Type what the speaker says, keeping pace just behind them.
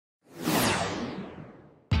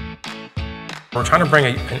We're trying to bring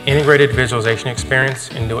an integrated visualization experience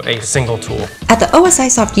into a single tool. At the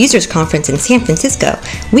OSIsoft Users Conference in San Francisco,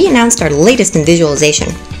 we announced our latest in visualization,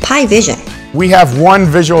 Pi Vision. We have one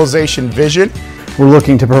visualization vision. We're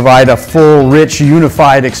looking to provide a full, rich,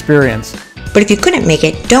 unified experience. But if you couldn't make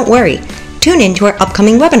it, don't worry. Tune in to our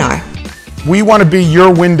upcoming webinar. We want to be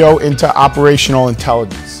your window into operational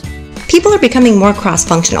intelligence. People are becoming more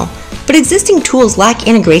cross-functional, but existing tools lack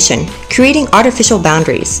integration, creating artificial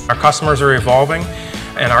boundaries. Our customers are evolving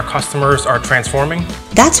and our customers are transforming.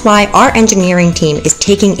 That's why our engineering team is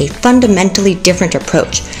taking a fundamentally different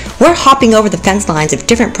approach. We're hopping over the fence lines of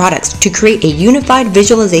different products to create a unified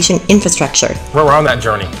visualization infrastructure. We're on that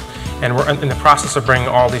journey and we're in the process of bringing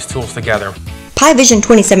all these tools together. Pi Vision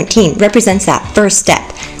 2017 represents that first step.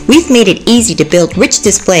 We've made it easy to build rich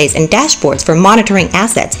displays and dashboards for monitoring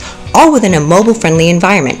assets, all within a mobile-friendly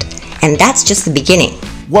environment. And that's just the beginning.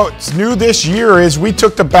 What's new this year is we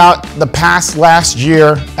took the past last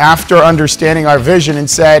year after understanding our vision and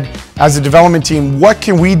said, as a development team, what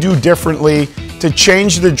can we do differently to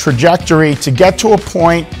change the trajectory to get to a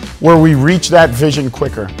point where we reach that vision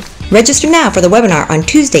quicker? Register now for the webinar on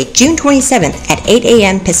Tuesday, June 27th at 8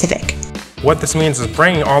 a.m. Pacific. What this means is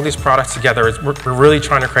bringing all these products together. We're really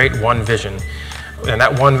trying to create one vision, and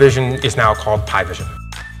that one vision is now called Pi Vision.